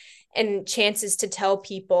and chances to tell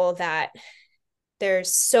people that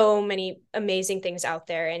there's so many amazing things out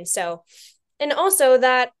there. And so, and also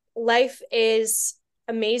that life is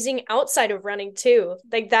amazing outside of running too.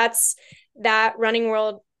 Like that's that running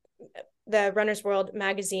world, the Runner's World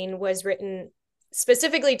magazine was written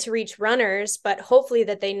specifically to reach runners, but hopefully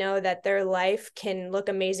that they know that their life can look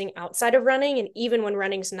amazing outside of running. And even when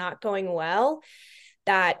running's not going well,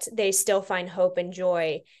 that they still find hope and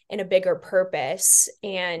joy in a bigger purpose.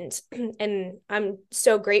 And I'm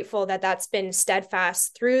so grateful that that's been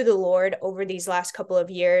steadfast through the Lord over these last couple of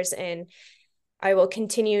years. And I will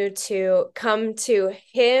continue to come to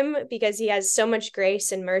him because he has so much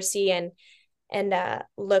grace and mercy, and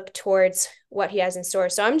look towards what he has in store.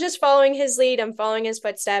 So I'm just following his lead. I'm following his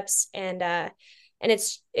footsteps, and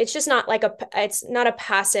it's just not like it's not a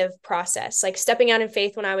passive process. Like stepping out in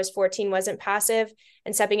faith when I was 14 wasn't passive,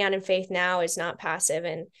 and stepping out in faith now is not passive.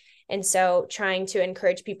 And so trying to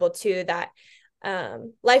encourage people too that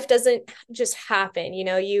life doesn't just happen.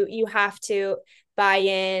 You have to buy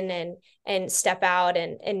in and step out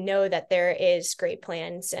and know that there is great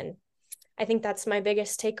plans. And I think that's my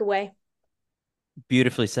biggest takeaway.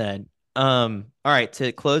 Beautifully said. All right,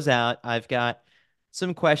 to close out, I've got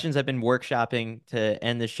some questions I've been workshopping to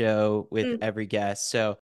end the show with every guest.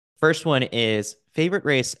 So first one is favorite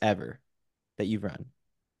race ever that you've run?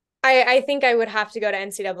 I think I would have to go to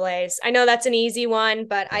NCAA's. I know that's an easy one,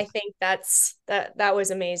 but Yeah. I think that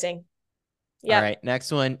was amazing. All Yep. right,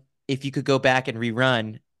 next one. If you could go back and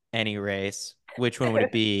rerun any race, which one would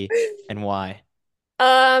it be and why?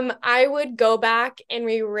 I would go back and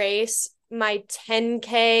re-race my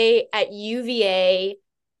 10K at UVA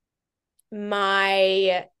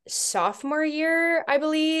my sophomore year, I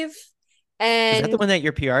believe. Is that the And one that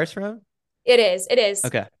your PR is from? it is.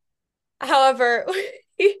 Okay. However,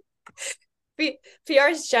 PR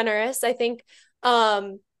is generous, I think.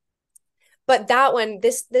 Um, but that one,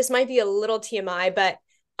 this might be a little TMI, but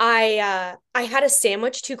I had a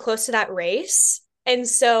sandwich too close to that race. And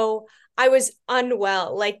so I was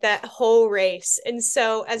unwell like that whole race. And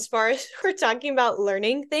so as far as we're talking about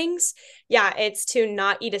learning things, yeah, it's to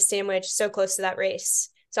not eat a sandwich so close to that race.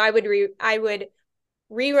 So I would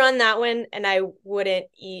rerun that one, and I wouldn't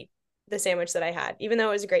eat the sandwich that I had, even though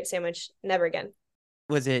it was a great sandwich. Never again.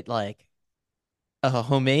 Was it like a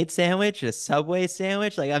homemade sandwich, a Subway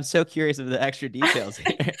sandwich? Like, I'm so curious of the extra details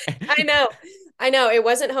here. I know. I know. It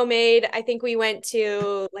wasn't homemade. I think we went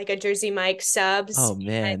to like a Jersey Mike subs. Oh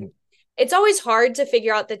man. And it's always hard to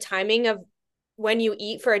figure out the timing of when you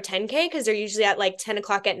eat for a 10K because they're usually at like 10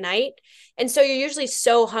 o'clock at night. And so you're usually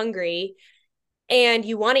so hungry and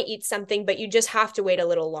you want to eat something, but you just have to wait a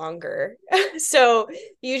little longer. So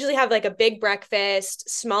you usually have like a big breakfast,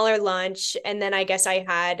 smaller lunch, and then I guess I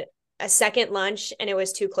had a second lunch and it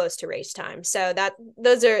was too close to race time. So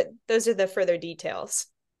those are the further details.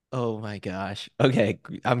 Oh my gosh. Okay,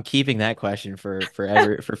 I'm keeping that question for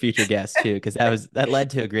forever for future guests too, because that led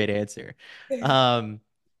to a great answer. Um,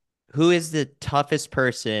 who is the toughest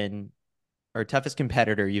person or toughest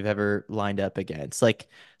competitor you've ever lined up against? Like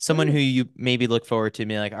someone who you maybe look forward to,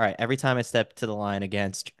 me like, all right, every time I step to the line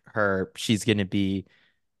against her, she's gonna be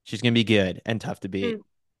good and tough to beat.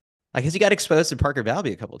 I guess you got exposed to Parker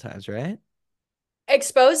Valby a couple times, right?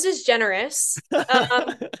 Exposed is generous.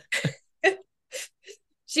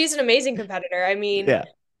 She's an amazing competitor. I mean, Yeah.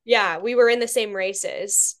 yeah, we were in the same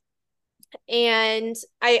races. And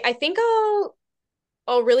I think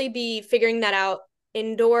I'll really be figuring that out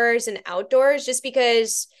indoors and outdoors just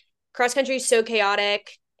because cross country is so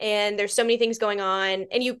chaotic and there's so many things going on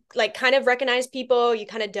and you like kind of recognize people, you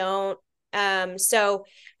kind of don't. So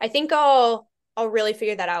I think I'll really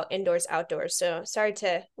figure that out indoors, outdoors. So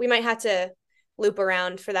we might have to loop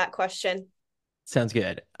around for that question. Sounds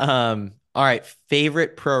good. All right,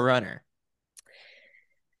 favorite pro runner.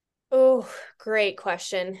 Oh, great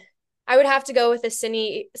question. I would have to go with the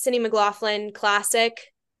Cindy McLaughlin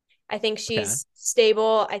classic. I think Okay. she's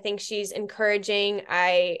stable. I think she's encouraging.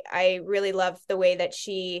 I really love the way that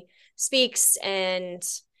she speaks, and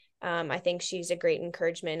I think she's a great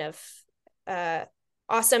encouragement of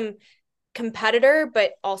awesome competitor,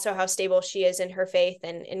 but also how stable she is in her faith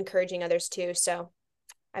and encouraging others too. So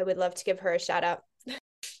I would love to give her a shout out.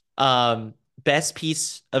 Best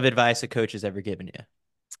piece of advice a coach has ever given you.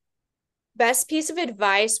 Best piece of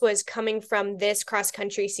advice was coming from this cross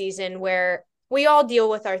country season where we all deal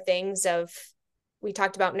with our things of we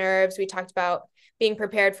talked about nerves, we talked about being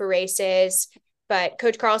prepared for races, but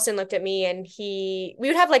Coach Carlson looked at me and we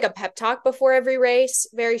would have like a pep talk before every race,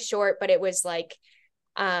 very short, but it was like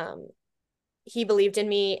he believed in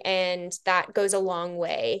me, and that goes a long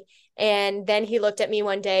way. And then he looked at me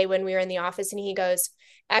one day when we were in the office and he goes,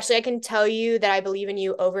 Ashley, I can tell you that I believe in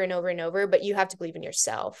you over and over and over, but you have to believe in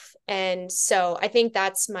yourself. And so I think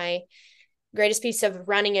that's my greatest piece of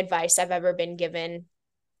running advice I've ever been given,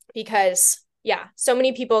 because yeah, so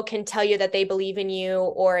many people can tell you that they believe in you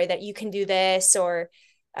or that you can do this or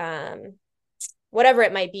whatever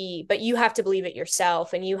it might be, but you have to believe it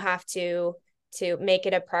yourself, and you have to make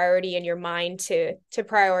it a priority in your mind to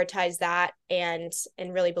prioritize that and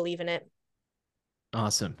really believe in it.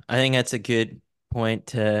 Awesome. I think that's a good point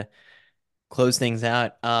to close things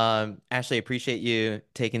out. Ashley, appreciate you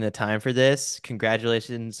taking the time for this.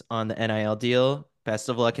 Congratulations on the NIL deal. Best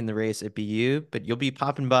of luck in the race at BU, but you'll be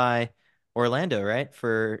popping by Orlando, right?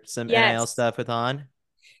 For some NIL Yes. stuff with On.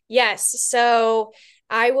 Yes. So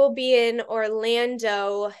I will be in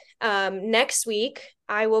Orlando next week.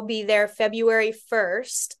 I will be there February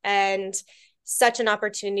 1st, and such an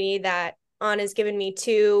opportunity that On has given me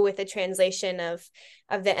too, with the translation of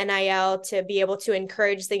the NIL, to be able to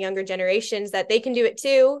encourage the younger generations that they can do it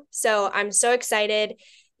too. So I'm so excited.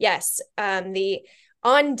 Yes, the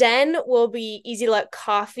On Den will be Easy Luck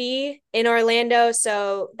Coffee in Orlando.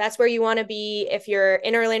 So that's where you want to be if you're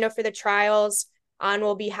in Orlando for the trials. On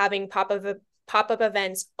will be having pop-up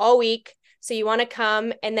events all week. So you want to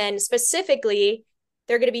come. And then specifically,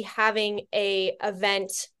 they're going to be having a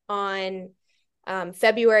event on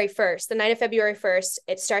February 1st, the night of February 1st.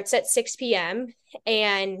 It starts at 6 p.m.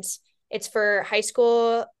 and it's for high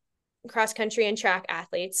school cross country and track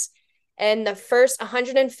athletes. And the first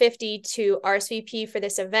 150 to RSVP for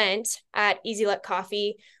this event at Easy Luck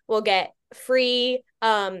Coffee will get free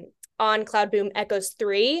On Cloud Boom Echoes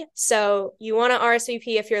 3. So you want to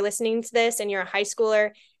RSVP if you're listening to this and you're a high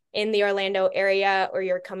schooler in the Orlando area, or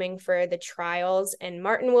you're coming for the trials. And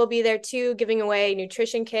Martin will be there too, giving away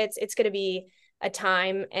nutrition kits. It's going to be a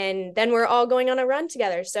time. And then we're all going on a run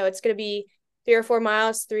together. So it's going to be 3 or 4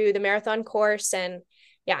 miles through the marathon course. And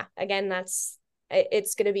yeah, again,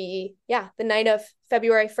 it's going to be, the night of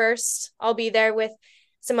February 1st. I'll be there with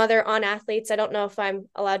some other On athletes. I don't know if I'm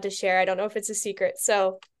allowed to share. I don't know if it's a secret.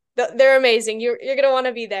 So they're amazing. You're going to want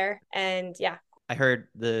to be there. And yeah. I heard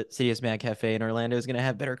the City of Smag Cafe in Orlando is going to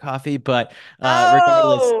have better coffee, but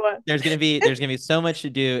regardless, Oh, there's going to be so much to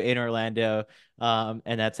do in Orlando,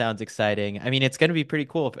 and that sounds exciting. I mean, it's going to be pretty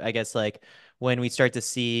cool, I guess, like when we start to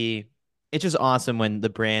see. It's just awesome when the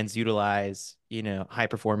brands utilize, high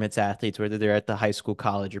performance athletes, whether they're at the high school,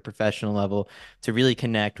 college, or professional level, to really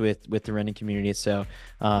connect with the running community. So,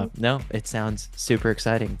 no, it sounds super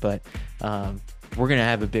exciting, but we're gonna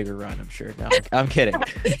have a bigger run, I'm sure. No, I'm kidding.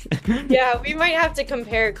 Yeah, we might have to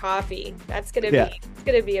compare coffee. That's gonna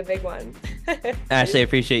be a big one. Ashley, I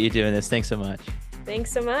appreciate you doing this. Thanks so much.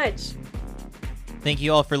 Thanks so much. Thank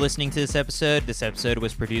you all for listening to this episode. This episode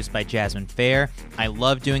was produced by Jasmine Fair. I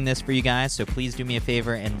love doing this for you guys, so please do me a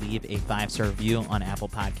favor and leave a 5-star review on Apple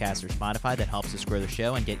Podcasts or Spotify. That helps us grow the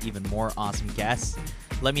show and get even more awesome guests.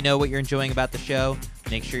 Let me know what you're enjoying about the show.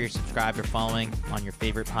 Make sure you're subscribed or following on your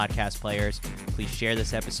favorite podcast players. Please share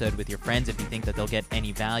this episode with your friends if you think that they'll get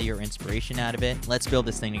any value or inspiration out of it. Let's build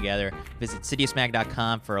this thing together. Visit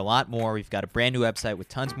cityofsmag.com for a lot more. We've got a brand new website with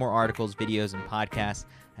tons more articles, videos, and podcasts.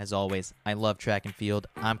 As always, I love track and field.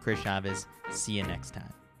 I'm Chris Chavez. See you next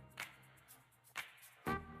time.